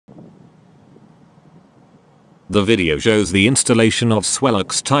The video shows the installation of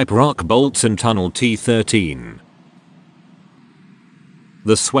Swellex Type rock bolts in tunnel T13.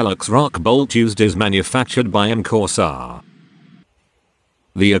 The Swellex Rock bolt used is manufactured by Corsair.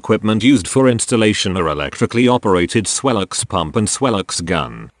 The equipment used for installation are electrically operated Swellex pump and Swellex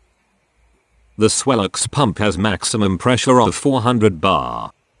gun. The Swellex pump has maximum pressure of 400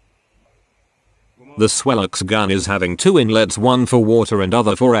 bar. The Swellex gun is having two inlets, one for water and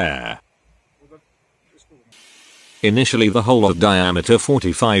other for air. Initially the hole of diameter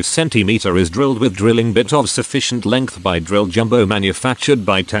 45 cm is drilled with drilling bit of sufficient length by drill jumbo manufactured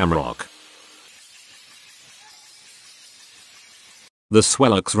by Tamrock. The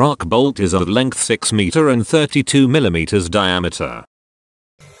Swellex Rock bolt is of length 6 meter and 32 mm diameter.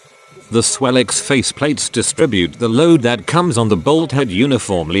 The Swellex faceplates distribute the load that comes on the bolt head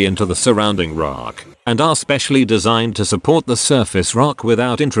uniformly into the surrounding rock, and are specially designed to support the surface rock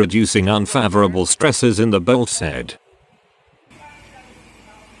without introducing unfavorable stresses in the bolt's head.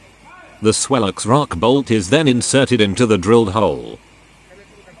 The Swellex rock bolt is then inserted into the drilled hole.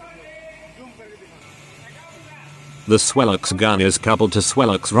 The Swellex gun is coupled to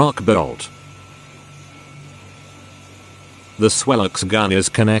Swellex rock bolt. The Swellex gun is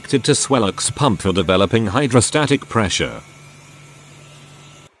connected to Swellex pump for developing hydrostatic pressure.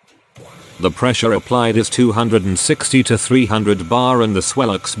 The pressure applied is 260 to 300 bar and the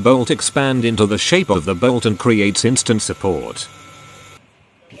Swellex bolt expands into the shape of the bolt and creates instant support.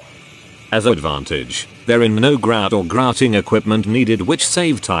 As an advantage, there is no grout or grouting equipment needed, which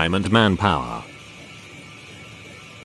save time and manpower.